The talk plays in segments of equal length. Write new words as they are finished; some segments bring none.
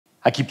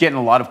I keep getting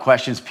a lot of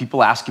questions,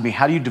 people asking me,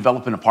 how do you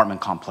develop an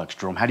apartment complex,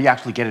 Jerome? How do you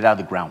actually get it out of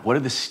the ground? What are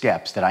the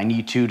steps that I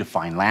need to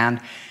find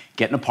land,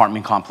 get an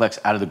apartment complex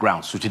out of the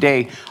ground? So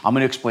today, I'm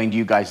gonna explain to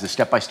you guys the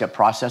step-by-step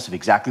process of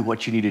exactly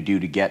what you need to do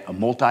to get a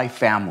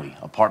multi-family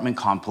apartment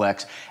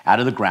complex out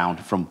of the ground,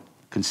 from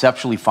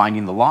conceptually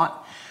finding the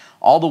lot,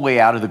 all the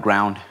way out of the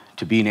ground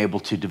to being able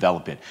to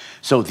develop it.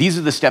 So these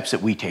are the steps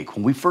that we take.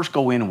 When we first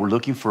go in and we're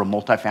looking for a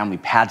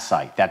multifamily pad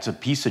site, that's a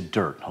piece of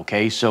dirt,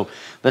 okay? So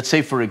let's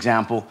say, for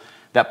example,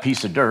 that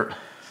piece of dirt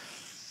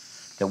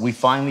that we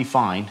finally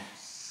find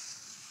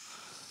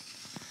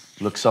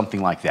looks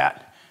something like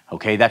that,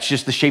 okay? That's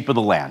just the shape of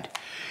the land.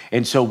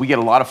 And so we get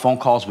a lot of phone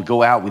calls. We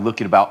go out, we look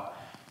at about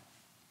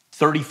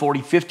 30,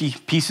 40, 50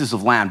 pieces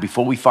of land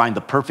before we find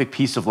the perfect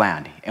piece of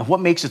land. And what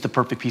makes it the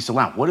perfect piece of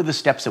land? What are the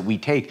steps that we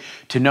take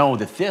to know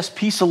that this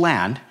piece of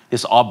land,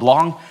 this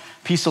oblong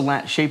piece of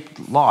land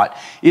shaped lot,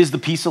 is the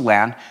piece of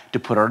land to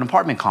put our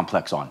apartment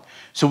complex on?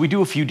 So we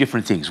do a few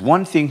different things.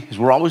 One thing is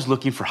we're always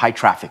looking for high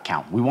traffic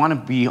count. We want to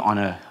be on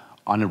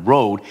a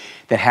road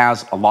that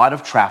has a lot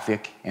of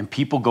traffic and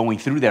people going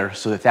through there,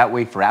 so that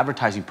way, for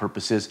advertising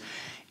purposes,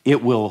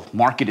 it will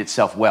market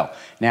itself well.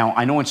 Now,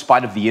 I know in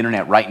spite of the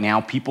internet right now,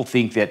 people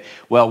think that,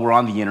 well, we're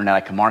on the internet, I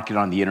can market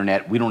on the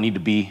internet. We don't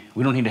need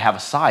to have a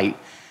site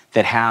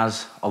that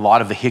has a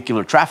lot of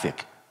vehicular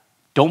traffic.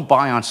 Don't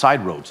buy on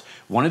side roads.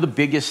 One of the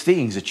biggest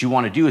things that you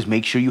want to do is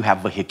make sure you have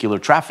vehicular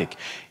traffic.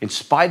 In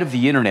spite of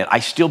the internet, I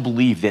still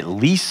believe that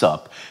lease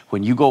up,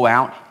 when you go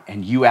out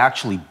and you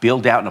actually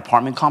build out an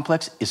apartment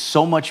complex, is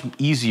so much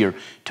easier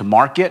to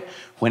market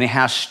when it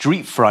has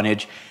street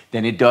frontage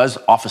than it does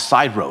off a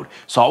side road.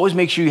 So always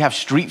make sure you have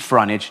street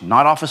frontage,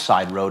 not off a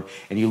side road,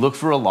 and you look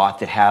for a lot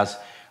that has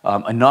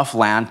enough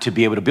land to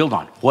be able to build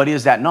on. What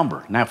is that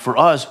number? Now, for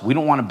us, we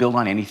don't want to build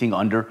on anything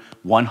under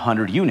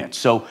 100 units.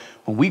 So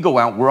when we go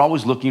out, we're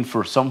always looking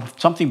for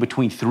something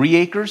between 3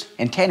 acres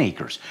and 10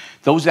 acres.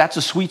 That's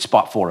a sweet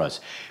spot for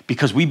us,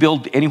 because we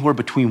build anywhere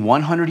between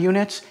 100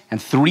 units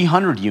and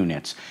 300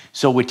 units.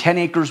 So with 10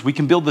 acres, we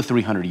can build the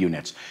 300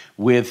 units.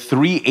 With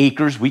 3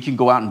 acres, we can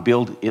go out and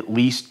build at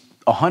least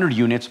 100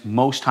 units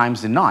most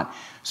times than not.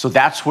 So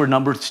that's where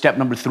step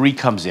number 3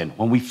 comes in.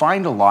 When we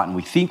find a lot and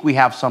we think we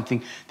have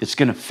something that's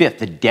gonna fit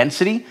the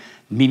density,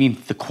 meaning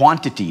the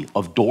quantity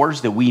of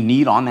doors that we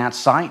need on that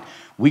site,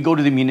 we go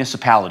to the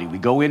municipality. We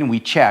go in and we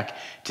check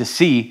to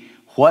see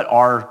what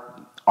our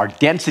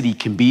density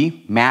can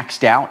be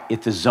maxed out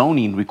at the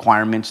zoning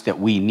requirements that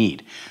we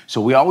need. So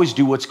we always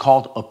do what's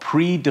called a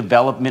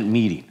pre-development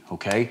meeting,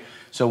 okay?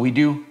 So we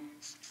do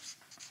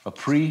a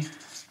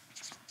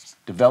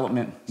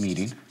pre-development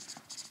meeting.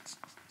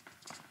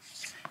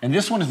 And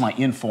this one is my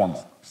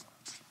informal.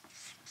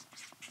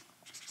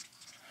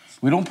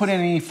 We don't put in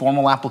any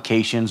formal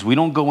applications. We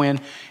don't go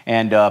in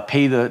and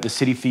pay the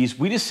city fees.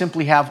 We just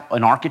simply have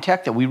an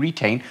architect that we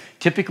retain,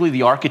 typically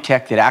the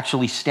architect that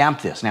actually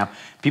stamped this. Now,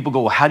 people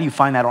go, well, how do you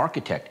find that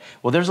architect?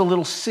 Well, there's a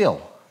little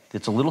sill.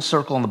 It's a little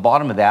circle on the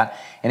bottom of that,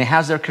 and it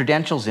has their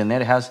credentials in there.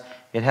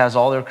 It has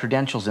all their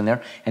credentials in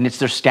there, and it's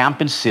their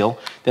stamp and seal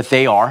that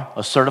they are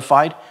a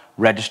certified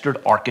registered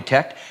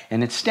architect,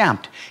 and it's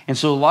stamped. And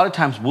so a lot of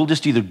times we'll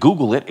just either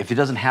Google it. If it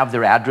doesn't have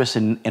their address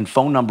and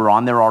phone number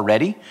on there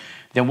already,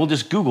 then we'll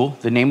just Google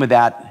the name of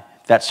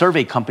that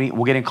survey company.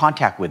 We'll get in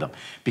contact with them,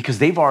 because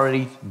they've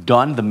already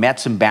done the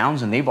mets and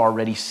bounds and they've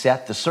already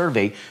set the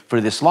survey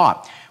for this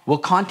lot. We'll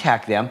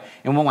contact them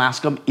and we'll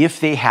ask them if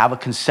they have a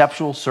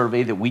conceptual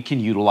survey that we can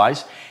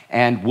utilize,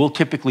 and we'll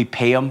typically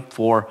pay them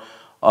for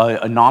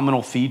a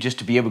nominal fee just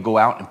to be able to go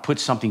out and put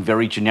something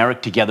very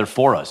generic together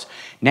for us.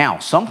 Now,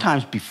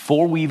 sometimes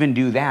before we even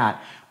do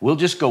that, we'll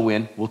just go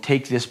in, we'll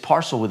take this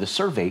parcel with a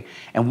survey,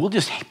 and we'll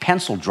just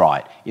pencil draw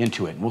it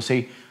into it.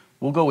 And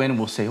we'll go in and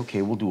we'll say,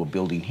 okay, we'll do a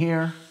building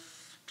here.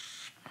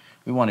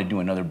 We want to do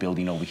another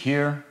building over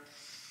here.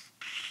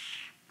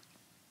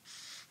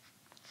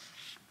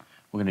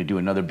 We're going to do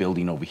another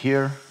building over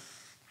here.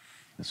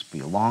 This will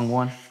be a long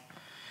one.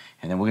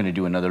 And then we're going to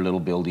do another little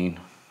building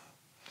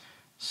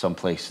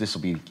someplace. This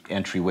will be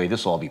entryway.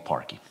 This will all be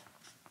parking.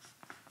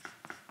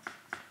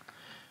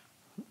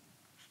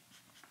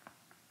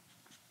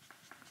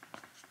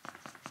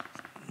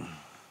 And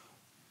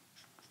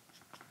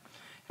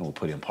we'll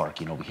put in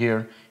parking over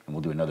here, and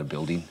we'll do another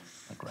building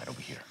like right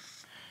over here.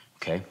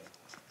 Okay? And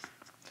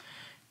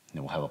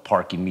then we'll have a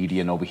parking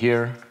median over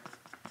here.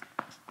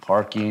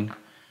 Parking,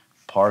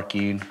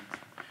 parking.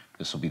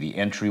 This will be the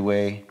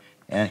entryway,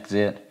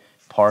 exit,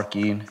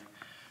 parking.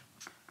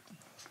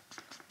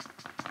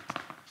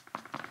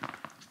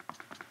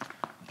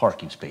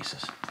 Parking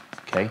spaces,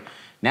 okay?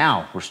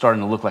 Now we're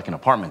starting to look like an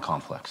apartment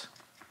complex.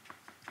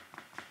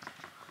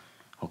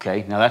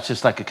 Okay, now that's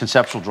just like a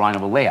conceptual drawing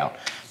of a layout.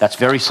 That's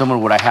very similar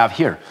to what I have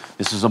here.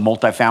 This is a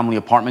multifamily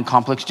apartment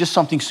complex, just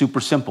something super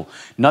simple.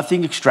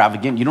 Nothing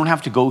extravagant. You don't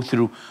have to go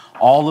through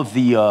all of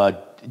the,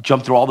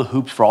 jump through all the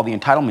hoops for all the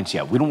entitlements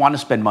yet. We don't want to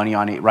spend money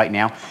on it right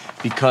now,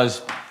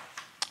 because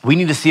we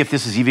need to see if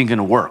this is even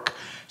gonna work.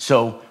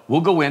 So we'll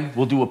go in,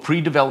 we'll do a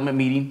pre-development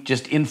meeting,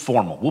 just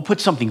informal. We'll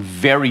put something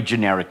very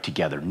generic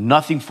together,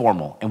 nothing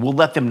formal, and we'll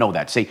let them know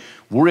that. Say,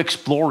 we're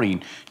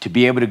exploring to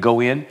be able to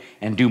go in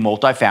and do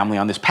multifamily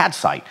on this pad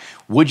site.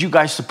 Would you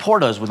guys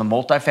support us with a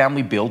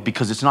multifamily build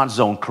because it's not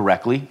zoned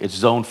correctly? It's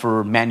zoned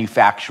for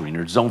manufacturing,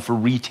 or it's zoned for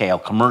retail,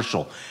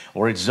 commercial,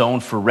 or it's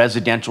zoned for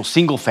residential,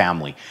 single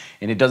family,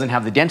 and it doesn't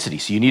have the density,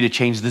 so you need to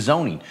change the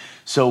zoning.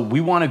 So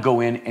we want to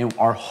go in, and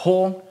our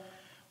whole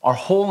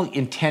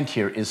intent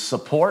here is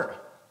support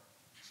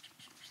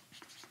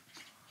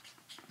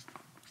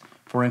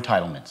for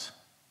entitlements.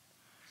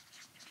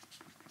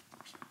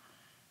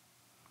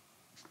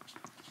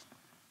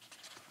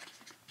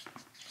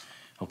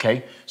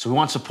 Okay, so we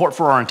want support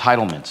for our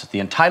entitlements.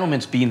 The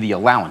entitlements being the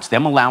allowance,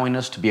 them allowing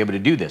us to be able to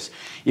do this.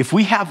 If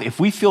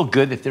we feel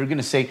good that they're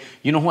gonna say,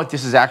 you know what,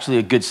 this is actually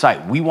a good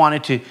site. We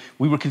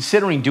were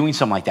considering doing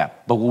something like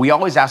that. But we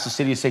always ask the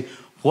city to say,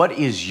 what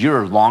is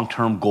your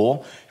long-term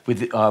goal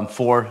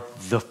for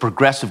the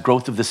progressive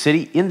growth of the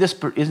city in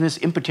this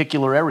in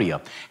particular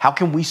area? How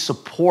can we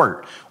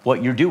support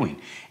what you're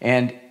doing?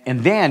 And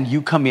then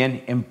you come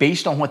in, and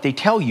based on what they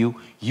tell you,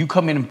 you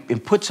come in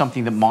and put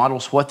something that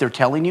models what they're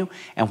telling you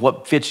and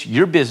what fits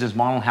your business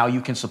model and how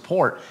you can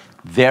support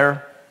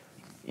their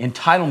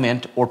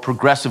entitlement or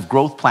progressive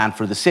growth plan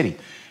for the city.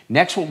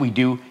 Next, what we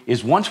do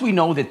is once we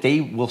know that they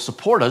will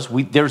support us,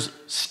 there's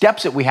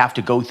steps that we have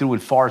to go through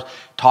as far as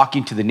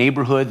talking to the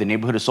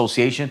neighborhood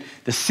association.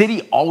 The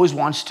city always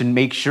wants to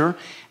make sure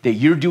that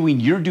you're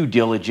doing your due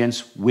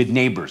diligence with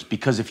neighbors,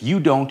 because if you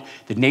don't,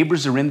 the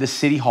neighbors are in the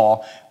city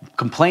hall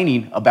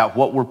complaining about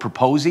what we're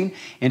proposing,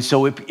 and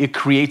so it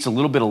creates a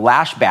little bit of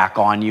lashback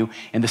on you,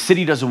 and the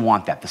city doesn't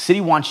want that. The city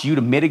wants you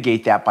to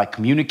mitigate that by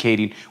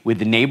communicating with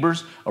the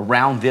neighbors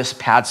around this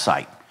pad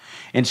site.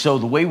 And so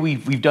the way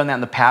we've done that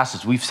in the past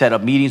is we've set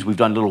up meetings, we've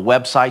done little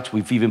websites,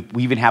 we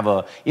even have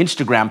an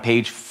Instagram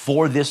page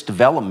for this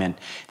development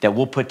that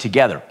we'll put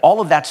together. All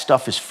of that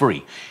stuff is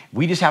free.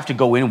 We just have to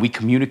go in and we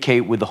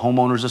communicate with the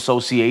homeowners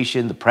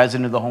association, the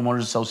president of the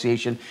homeowners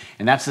association,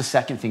 and that's the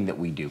second thing that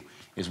we do,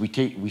 is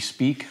we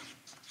speak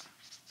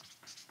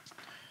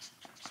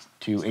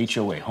to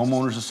HOA,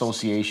 homeowners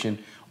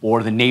association,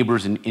 or the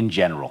neighbors in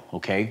general,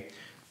 okay?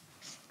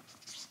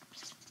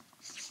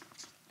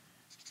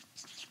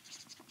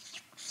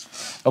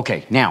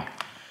 Okay, now,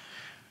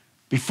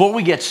 before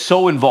we get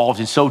so involved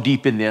and so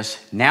deep in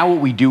this, now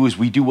what we do is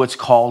we do what's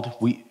called,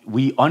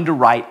 we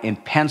underwrite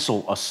and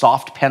pencil, a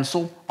soft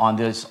pencil on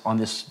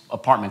this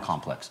apartment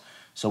complex.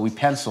 So we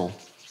pencil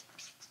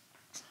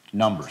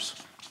numbers.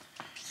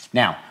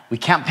 Now, we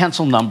can't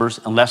pencil numbers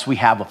unless we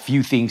have a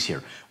few things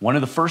here. One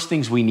of the first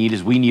things we need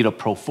is we need a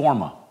pro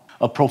forma.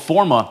 A pro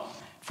forma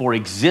for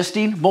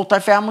existing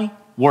multifamily,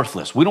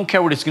 worthless. We don't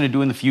care what it's going to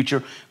do in the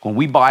future. When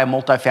we buy a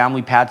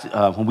multifamily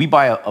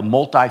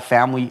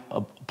multifamily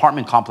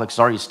apartment complex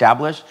already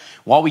established,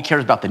 all we care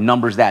is about the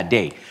numbers that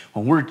day.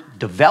 When we're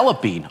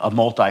developing a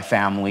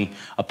multifamily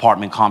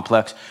apartment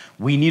complex,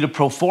 we need a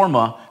pro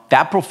forma.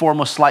 That pro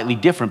forma is slightly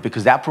different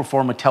because that pro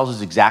forma tells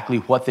us exactly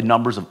what the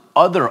numbers of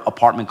other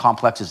apartment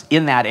complexes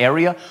in that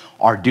area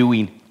are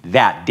doing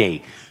that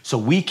day. So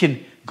we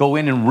can go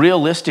in and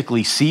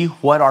realistically see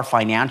what our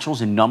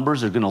financials and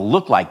numbers are going to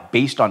look like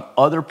based on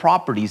other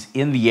properties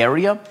in the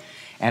area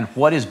and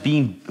what is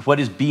being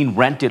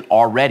rented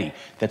already.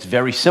 That's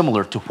very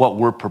similar to what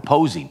we're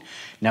proposing.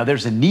 Now,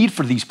 there's a need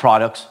for these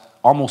products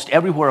almost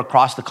everywhere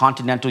across the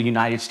continental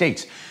United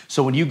States.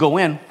 So when you go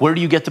in, where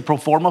do you get the pro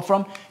forma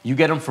from? You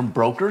get them from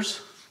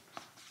brokers,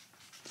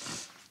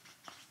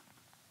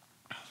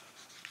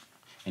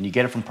 and you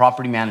get it from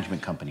property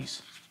management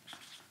companies.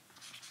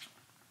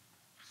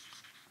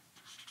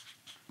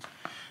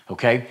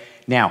 Okay?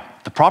 Now,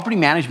 the property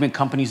management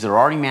companies that are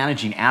already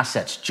managing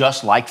assets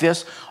just like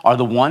this are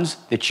the ones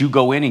that you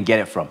go in and get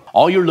it from.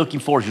 All you're looking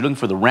for is you're looking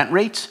for the rent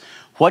rates,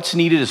 what's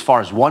needed as far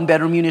as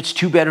 1-bedroom units,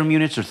 2-bedroom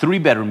units, or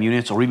 3-bedroom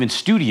units, or even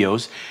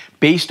studios,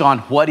 based on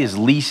what is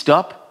leased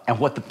up and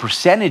what the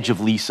percentage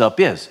of lease up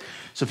is.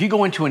 So if you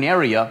go into an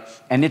area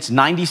and it's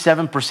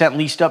 97%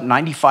 leased up,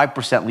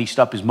 95% leased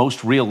up is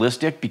most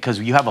realistic because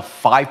you have a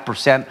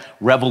 5%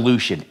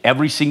 revolution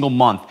every single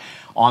month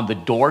on the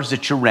doors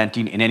that you're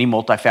renting in any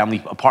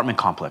multifamily apartment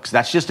complex.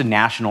 That's just a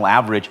national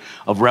average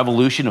of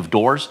revolution of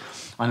doors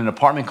on an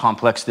apartment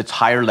complex that's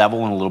higher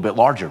level and a little bit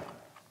larger.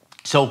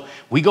 So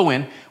we go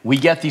in, we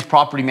get these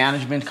property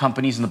management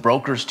companies and the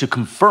brokers to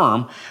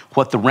confirm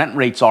what the rent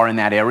rates are in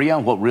that area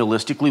and what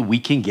realistically we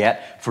can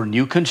get for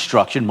new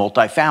construction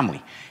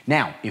multifamily.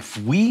 Now, if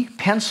we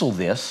pencil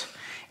this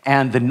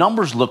and the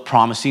numbers look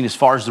promising as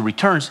far as the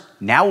returns,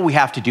 now what we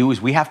have to do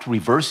is we have to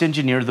reverse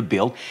engineer the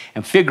build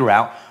and figure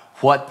out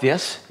what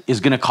this is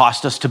going to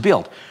cost us to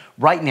build.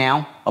 Right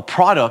now, a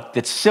product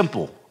that's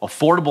simple,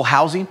 affordable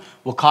housing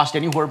will cost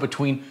anywhere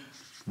between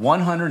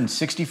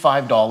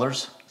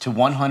 $165 to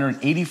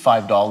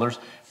 $185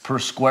 per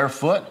square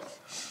foot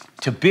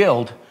to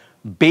build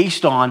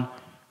based on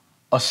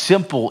a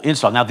simple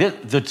install. Now,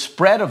 the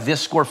spread of this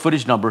square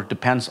footage number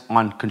depends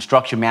on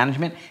construction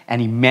management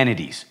and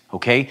amenities,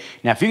 okay?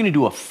 Now, if you're going to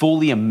do a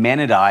fully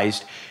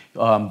amenitized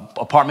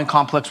apartment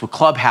complex with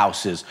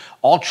clubhouses,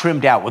 all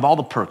trimmed out with all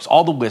the perks,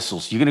 all the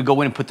whistles. You're gonna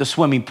go in and put the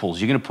swimming pools.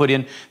 You're gonna put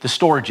in the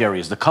storage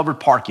areas, the covered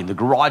parking, the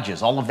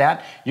garages, all of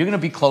that. You're gonna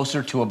be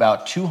closer to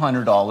about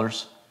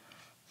 $200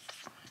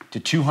 to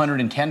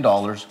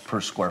 $210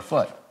 per square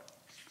foot.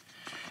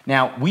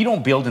 Now, we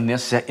don't build in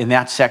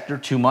that sector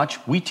too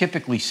much. We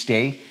typically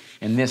stay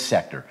in this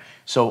sector.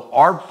 So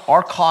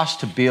our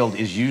cost to build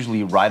is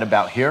usually right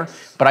about here,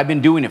 but I've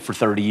been doing it for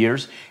 30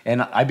 years,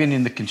 and I've been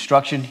in the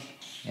construction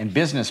and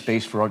business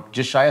space for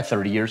just shy of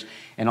 30 years,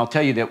 and I'll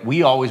tell you that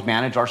we always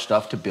manage our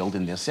stuff to build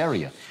in this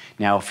area.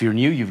 Now, if you're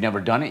new, you've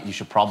never done it, you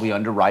should probably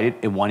underwrite it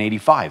at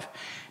 185.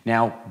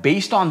 Now,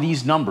 based on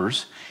these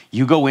numbers,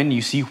 you go in,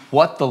 you see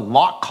what the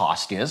lot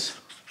cost is.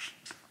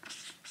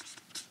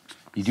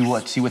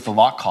 See what the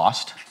lot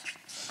cost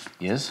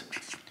is.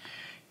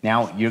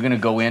 Now, you're gonna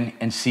go in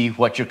and see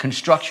what your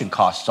construction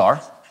costs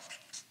are.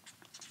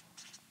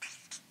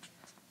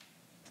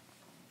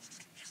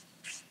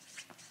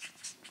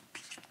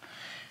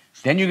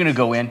 Then you're gonna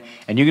go in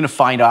and you're gonna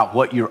find out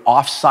what your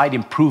off-site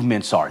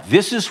improvements are.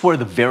 This is where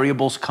the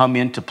variables come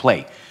into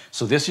play.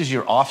 So this is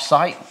your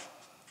off-site.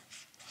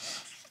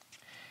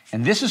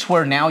 And this is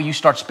where now you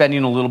start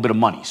spending a little bit of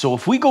money. So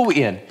if we go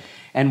in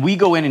and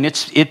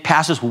it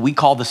passes what we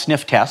call the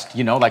sniff test,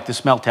 you know, like the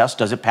smell test,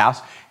 does it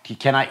pass?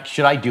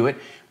 Should I do it?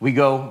 We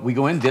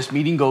go in, this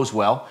meeting goes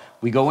well.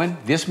 We go in,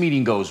 this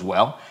meeting goes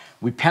well.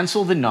 We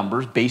pencil the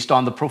numbers based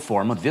on the pro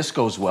forma. This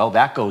goes well,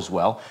 that goes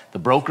well. The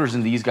brokers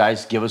and these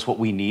guys give us what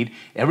we need.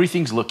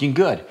 Everything's looking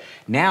good.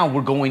 Now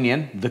we're going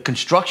in, the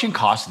construction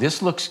cost,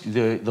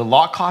 the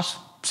lot cost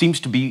seems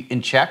to be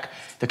in check.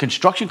 The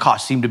construction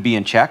costs seem to be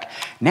in check.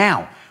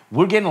 Now,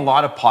 we're getting a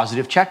lot of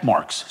positive check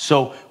marks.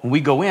 So when we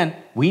go in,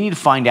 we need to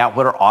find out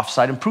what our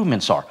off-site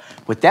improvements are.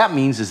 What that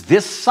means is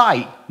this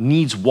site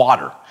needs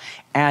water.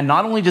 And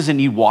not only does it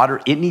need water,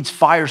 it needs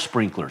fire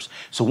sprinklers.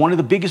 So one of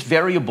the biggest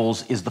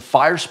variables is the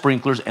fire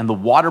sprinklers and the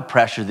water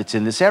pressure that's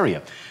in this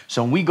area.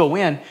 So when we go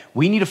in,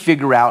 we need to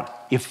figure out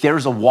if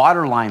there's a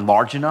water line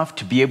large enough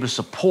to be able to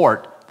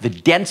support the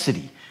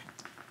density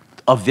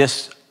of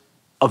this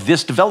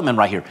development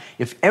right here.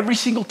 If every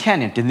single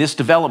tenant in this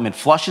development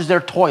flushes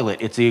their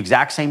toilet at the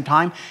exact same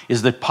time,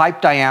 is the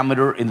pipe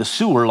diameter in the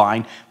sewer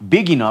line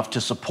big enough to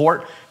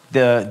support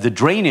the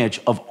drainage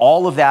of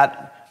all of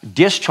that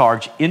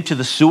discharge into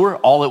the sewer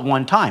all at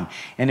one time?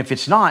 And if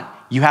it's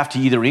not, you have to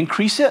either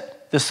increase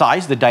it, the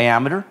size, the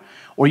diameter,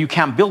 or you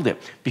can't build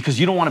it because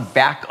you don't want to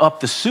back up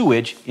the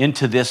sewage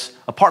into this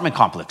apartment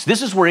complex.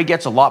 This is where it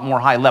gets a lot more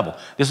high level.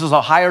 This is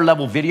a higher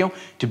level video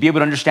to be able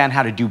to understand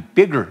how to do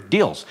bigger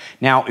deals.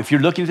 Now, if you're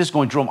looking at this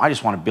going, Jerome, I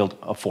just want to build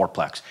a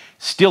fourplex.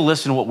 Still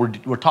listen to what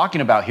we're talking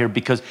about here,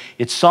 because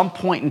at some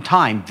point in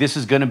time, this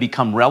is going to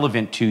become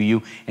relevant to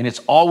you, and it's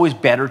always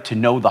better to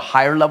know the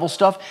higher level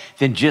stuff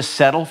than just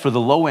settle for the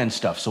low end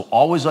stuff. So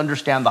always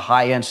understand the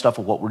high end stuff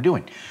of what we're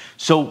doing.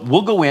 So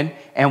we'll go in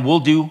and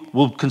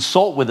we'll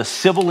consult with a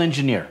civil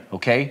engineer,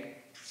 okay?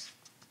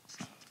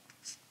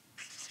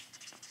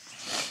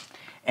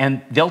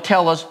 And they'll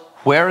tell us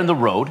where in the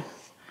road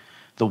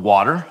the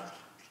water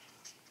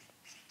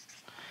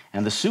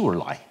and the sewer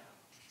lie.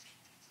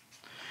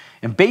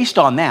 And based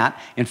on that,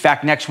 in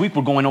fact, next week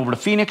we're going over to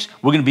Phoenix.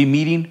 We're going to be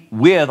meeting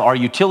with our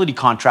utility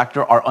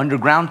contractor, our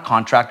underground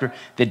contractor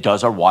that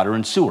does our water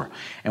and sewer.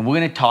 And we're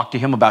going to talk to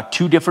him about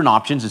two different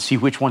options and see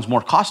which one's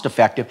more cost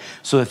effective,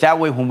 so that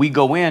way when we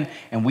go in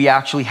and we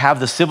actually have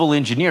the civil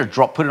engineer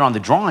put it on the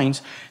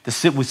drawings, the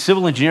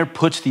civil engineer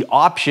puts the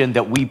option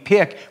that we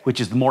pick, which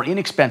is the more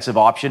inexpensive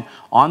option,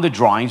 on the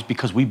drawings,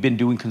 because we've been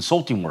doing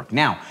consulting work.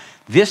 Now,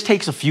 this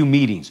takes a few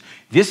meetings.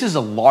 This is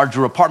a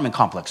larger apartment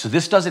complex, so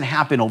this doesn't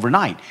happen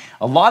overnight.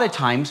 A lot of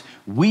times,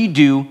 we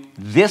do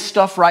this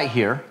stuff right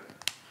here.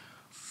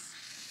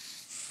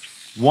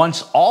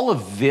 Once all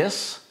of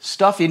this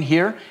stuff in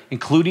here,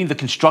 including the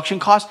construction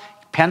cost,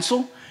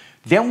 pencil,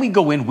 then we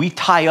go in, we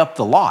tie up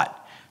the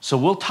lot. So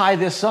we'll tie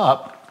this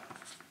up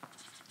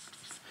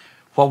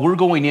while we're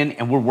going in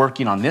and we're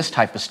working on this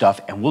type of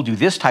stuff, and we'll do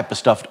this type of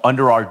stuff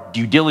under our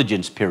due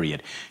diligence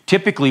period.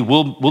 Typically,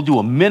 we'll do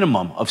a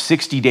minimum of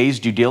 60 days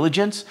due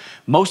diligence.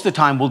 Most of the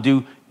time, we'll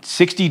do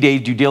 60-day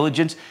due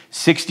diligence,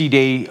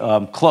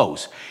 60-day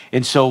close.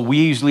 And so we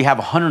usually have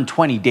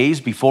 120 days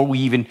before we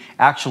even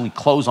actually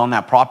close on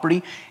that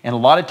property. And a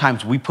lot of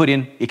times we put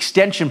in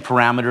extension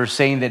parameters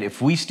saying that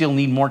if we still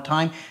need more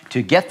time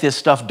to get this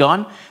stuff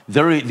done,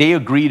 they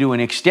agree to an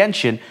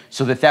extension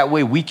so that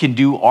way we can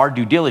do our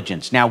due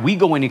diligence. Now, we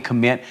go in and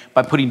commit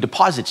by putting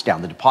deposits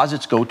down. The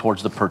deposits go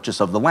towards the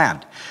purchase of the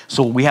land.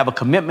 So we have a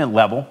commitment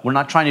level. We're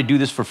not trying to do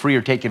this for free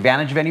or take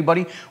advantage of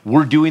anybody.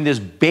 We're doing this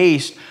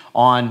based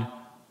on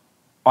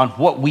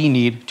what we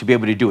need to be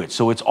able to do it.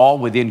 So it's all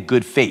within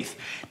good faith.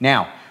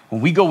 Now,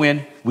 when we go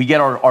in, we get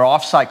our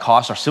off-site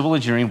costs, our civil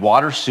engineering,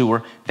 water,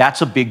 sewer.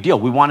 That's a big deal.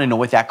 We want to know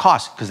what that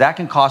costs, because that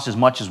can cost as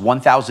much as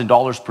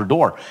 $1,000 per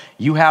door.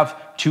 You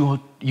have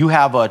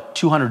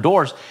 200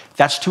 doors,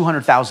 that's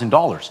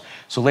 $200,000.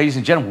 So ladies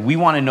and gentlemen, we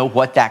want to know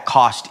what that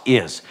cost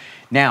is.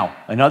 Now,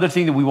 another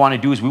thing that we want to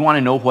do is we want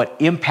to know what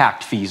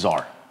impact fees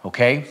are,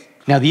 okay?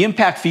 Now, the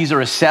impact fees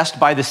are assessed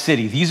by the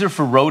city. These are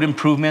for road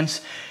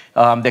improvements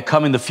that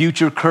come in the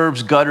future,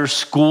 curbs, gutters,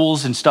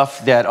 schools, and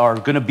stuff that are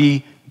going to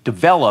be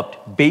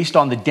developed based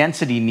on the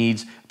density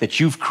needs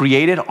that you've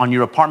created on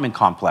your apartment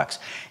complex.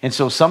 And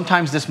so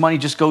sometimes this money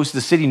just goes to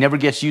the city, never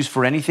gets used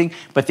for anything,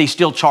 but they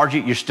still charge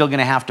it. You're still going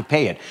to have to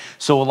pay it.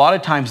 So a lot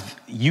of times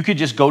you could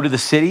just go to the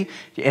city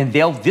and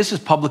this is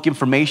public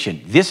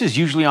information. This is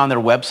usually on their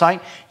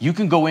website. You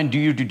can go in, do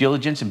your due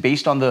diligence, and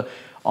based on the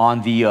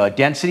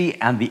density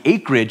and the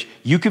acreage,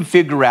 you can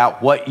figure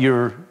out what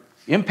your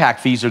impact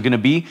fees are going to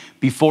be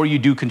before you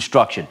do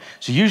construction.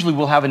 So usually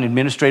we'll have an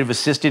administrative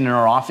assistant in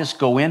our office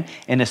go in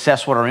and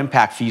assess what our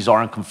impact fees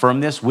are and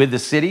confirm this with the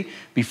city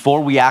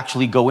before we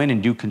actually go in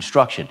and do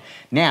construction.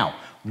 Now,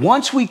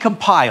 once we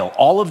compile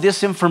all of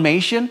this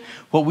information,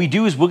 what we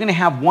do is we're going to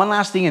have one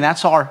last thing, and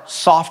that's our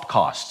soft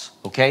costs,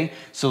 okay?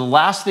 So the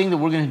last thing that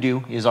we're going to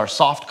do is our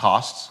soft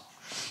costs.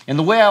 And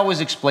the way I always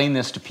explain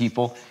this to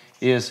people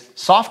is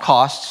soft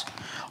costs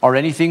are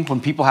anything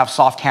when people have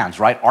soft hands,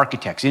 right?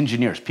 Architects,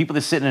 engineers, people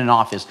that sit in an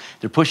office,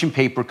 they're pushing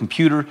paper,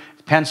 computer,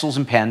 pencils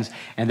and pens,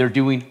 and they're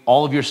doing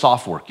all of your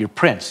soft work, your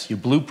prints, your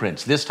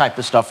blueprints, this type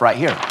of stuff right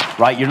here,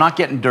 right? You're not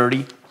getting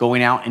dirty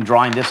going out and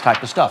drawing this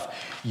type of stuff.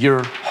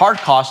 Your hard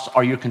costs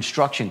are your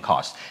construction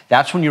costs.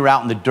 That's when you're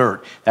out in the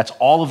dirt. That's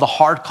all of the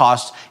hard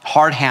costs,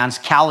 hard hands,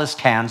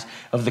 calloused hands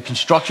of the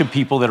construction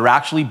people that are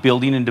actually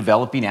building and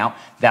developing out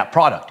that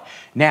product.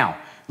 Now,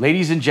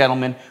 ladies and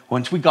gentlemen,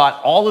 once we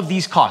got all of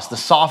these costs,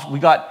 we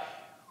got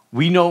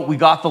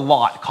the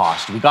lot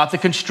cost, we got the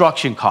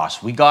construction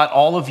cost, we got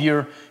all of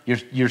your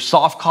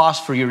soft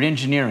costs for your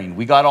engineering,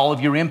 we got all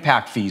of your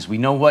impact fees, we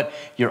know what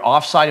your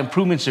off-site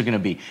improvements are going to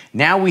be.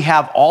 Now we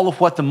have all of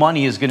what the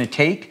money is going to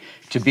take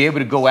to be able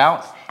to go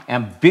out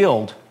and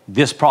build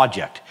this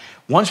project.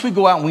 Once we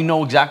go out and we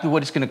know exactly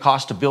what it's going to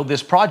cost to build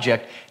this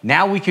project,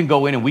 now we can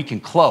go in and we can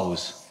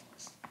close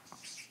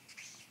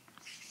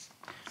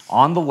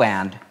on the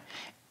land.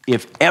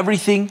 If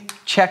everything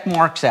check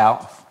marks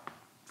out,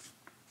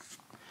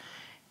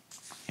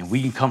 and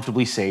we can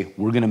comfortably say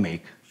we're going to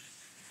make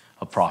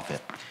a profit.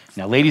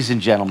 Now, ladies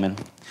and gentlemen,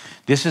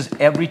 this is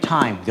every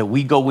time that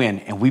we go in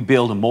and we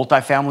build a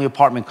multifamily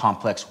apartment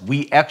complex,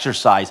 we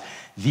exercise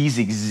these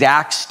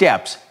exact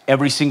steps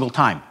every single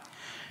time.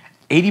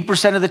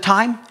 80% of the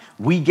time,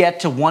 we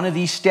get to one of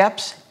these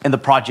steps and the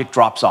project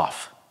drops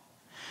off.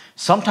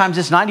 Sometimes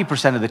it's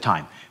 90% of the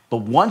time. But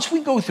once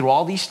we go through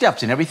all these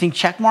steps and everything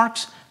check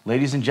marks,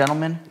 ladies and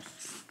gentlemen,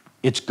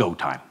 it's go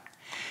time.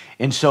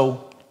 And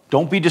so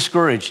don't be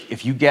discouraged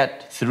if you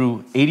get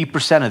through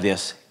 80% of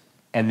this,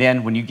 and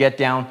then when you get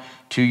down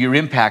to your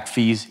impact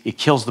fees, it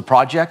kills the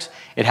projects.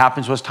 It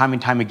happens to us time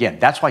and time again.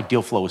 That's why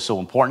deal flow is so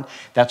important.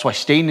 That's why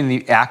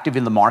staying active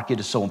in the market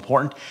is so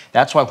important.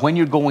 That's why when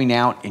you're going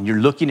out and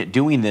you're looking at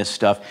doing this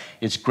stuff,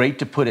 it's great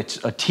to put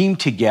a team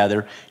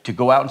together to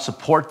go out and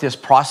support this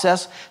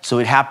process so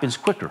it happens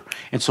quicker.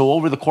 And so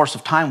over the course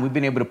of time, we've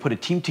been able to put a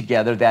team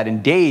together that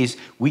in days,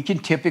 we can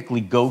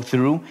typically go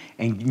through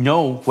and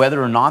know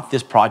whether or not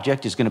this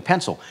project is going to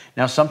pencil.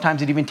 Now,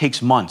 sometimes it even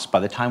takes months by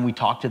the time we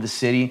talk to the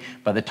city,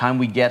 by the time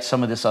we get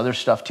some of this other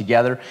stuff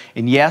together.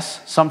 And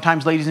yes,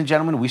 sometimes, ladies and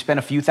gentlemen, we spend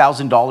a few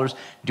 $1,000s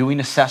doing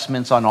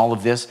assessments on all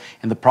of this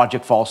and the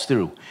project falls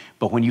through.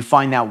 But when you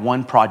find that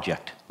one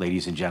project,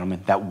 ladies and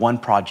gentlemen, that one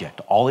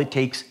project, all it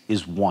takes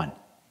is one.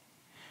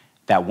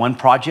 That one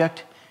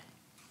project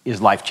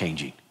is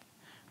life-changing.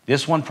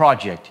 This one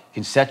project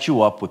can set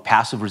you up with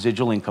passive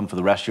residual income for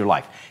the rest of your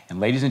life. And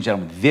ladies and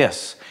gentlemen,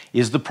 this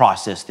is the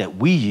process that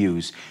we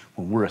use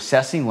when we're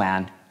assessing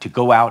land to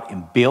go out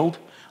and build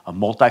a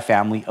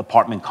multifamily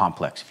apartment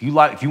complex. If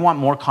you want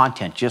more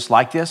content just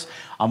like this,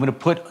 I'm going to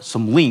put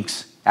some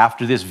links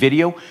after this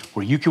video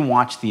where you can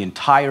watch the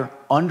entire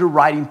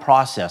underwriting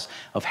process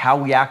of how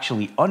we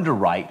actually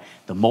underwrite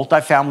the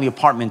multifamily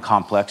apartment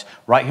complex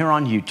right here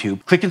on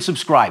YouTube. Click and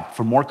subscribe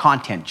for more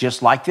content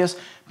just like this.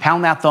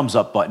 Pound that thumbs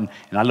up button,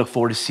 and I look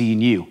forward to seeing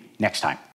you next time.